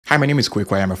Hi, my name is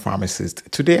Kwekwa. I'm a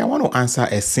pharmacist. Today, I want to answer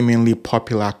a seemingly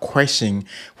popular question,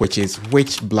 which is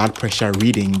which blood pressure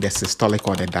reading, the systolic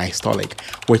or the diastolic,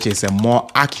 which is a more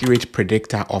accurate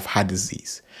predictor of heart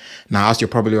disease. Now, as you're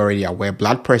probably already aware,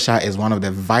 blood pressure is one of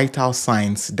the vital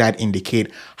signs that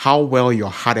indicate how well your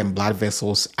heart and blood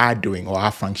vessels are doing or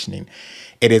are functioning.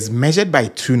 It is measured by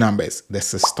two numbers, the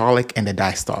systolic and the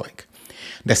diastolic.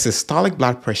 The systolic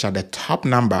blood pressure, the top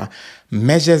number,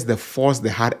 measures the force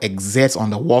the heart exerts on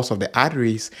the walls of the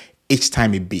arteries each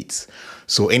time it beats.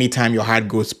 So anytime your heart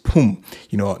goes boom,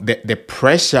 the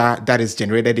pressure that is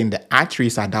generated in the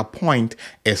arteries at that point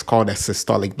is called the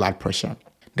systolic blood pressure.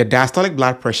 The diastolic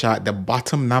blood pressure, the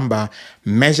bottom number,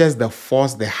 measures the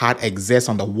force the heart exerts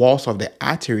on the walls of the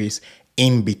arteries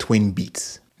in between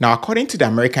beats. Now, according to the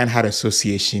American Heart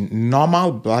Association,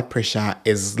 normal blood pressure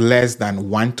is less than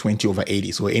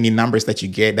 120/80. So any numbers that you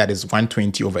get that is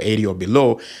 120/80 or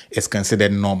below is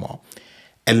considered normal.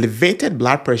 Elevated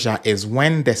blood pressure is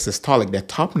when the systolic, the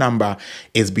top number,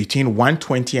 is between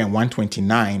 120 and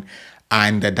 129,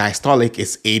 and the diastolic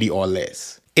is 80 or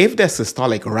less. If the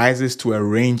systolic rises to a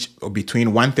range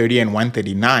between 130 and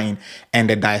 139, and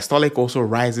the diastolic also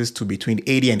rises to between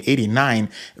 80 and 89,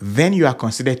 then you are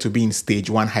considered to be in stage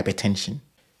 1 hypertension.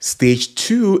 Stage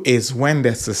 2 is when the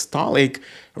systolic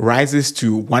rises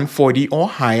to 140 or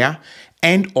higher,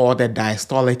 and or the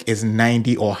diastolic is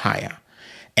 90 or higher.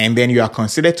 And then you are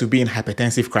considered to be in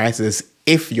hypertensive crisis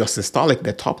if your systolic,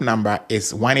 the top number,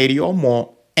 is 180 or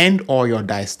more, and or your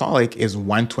diastolic is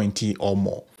 120 or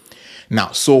more.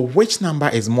 Now, so which number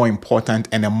is more important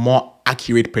and a more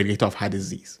accurate predictor of heart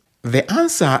disease? The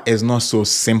answer is not so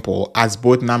simple, as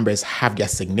both numbers have their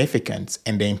significance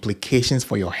and the implications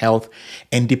for your health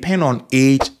and depend on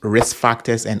age, risk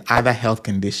factors, and other health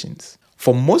conditions.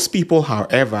 For most people,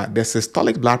 however, the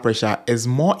systolic blood pressure is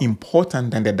more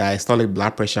important than the diastolic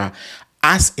blood pressure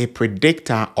as a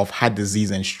predictor of heart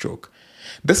disease and stroke.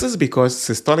 This is because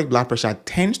systolic blood pressure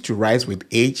tends to rise with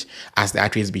age as the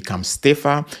arteries become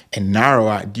stiffer and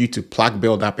narrower due to plaque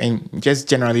buildup and just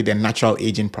generally the natural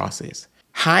aging process.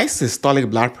 High systolic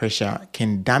blood pressure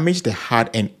can damage the heart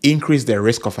and increase the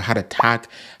risk of a heart attack,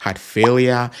 heart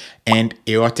failure, and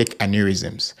aortic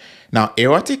aneurysms. Now,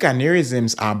 aortic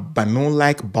aneurysms are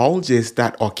balloon-like bulges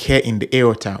that occur in the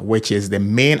aorta, which is the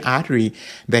main artery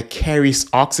that carries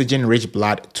oxygen-rich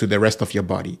blood to the rest of your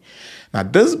body. Now,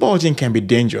 this bulging can be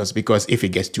dangerous because if it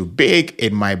gets too big,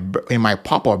 it might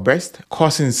pop or burst,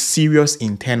 causing serious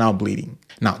internal bleeding.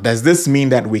 Now, does this mean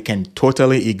that we can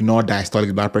totally ignore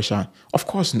diastolic blood pressure? Of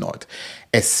course not,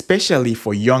 especially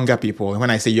for younger people. When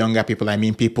I say younger people, I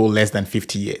mean people less than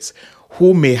 50 years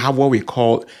who may have what we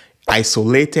call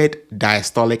isolated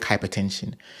diastolic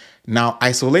hypertension. Now,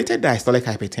 isolated diastolic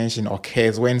hypertension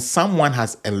occurs when someone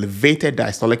has elevated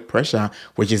diastolic pressure,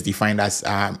 which is defined as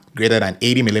greater than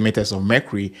 80 millimeters of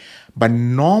mercury, but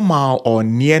normal or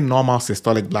near normal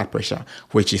systolic blood pressure,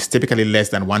 which is typically less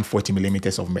than 140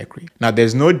 millimeters of mercury. Now,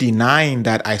 there's no denying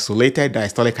that isolated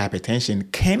diastolic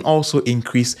hypertension can also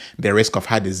increase the risk of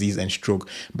heart disease and stroke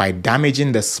by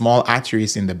damaging the small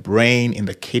arteries in the brain, in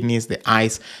the kidneys, the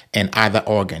eyes, and other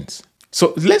organs.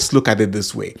 So let's look at it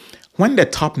this way. When the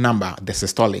top number, the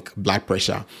systolic blood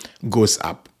pressure, goes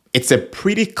up, it's a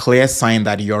pretty clear sign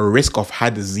that your risk of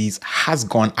heart disease has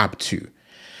gone up too.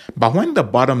 But when the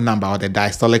bottom number or the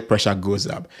diastolic pressure goes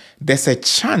up, there's a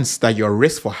chance that your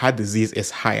risk for heart disease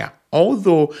is higher,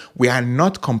 although we are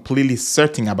not completely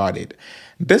certain about it.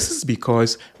 This is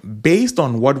because, based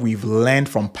on what we've learned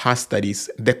from past studies,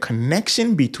 the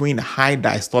connection between high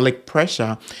diastolic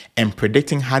pressure and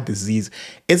predicting heart disease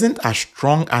isn't as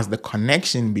strong as the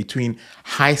connection between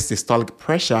high systolic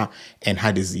pressure and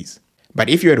heart disease. But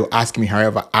if you were to ask me,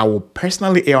 however, I will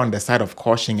personally err on the side of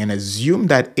caution and assume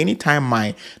that anytime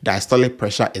my diastolic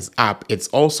pressure is up, it's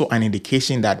also an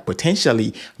indication that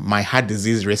potentially my heart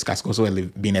disease risk has also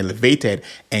been elevated,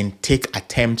 and take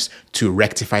attempts to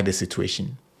rectify the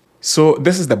situation. So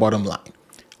this is the bottom line.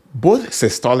 Both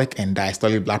systolic and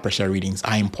diastolic blood pressure readings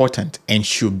are important and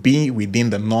should be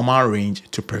within the normal range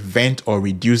to prevent or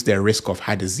reduce the risk of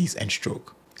heart disease and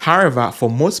stroke. However, for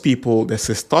most people, the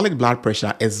systolic blood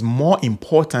pressure is more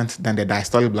important than the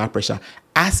diastolic blood pressure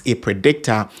as a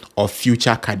predictor of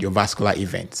future cardiovascular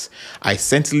events. I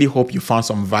sincerely hope you found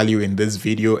some value in this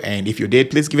video, and if you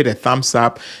did, please give it a thumbs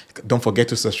up. Don't forget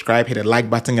to subscribe, hit the like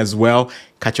button as well.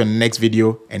 Catch you on the next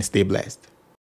video, and stay blessed.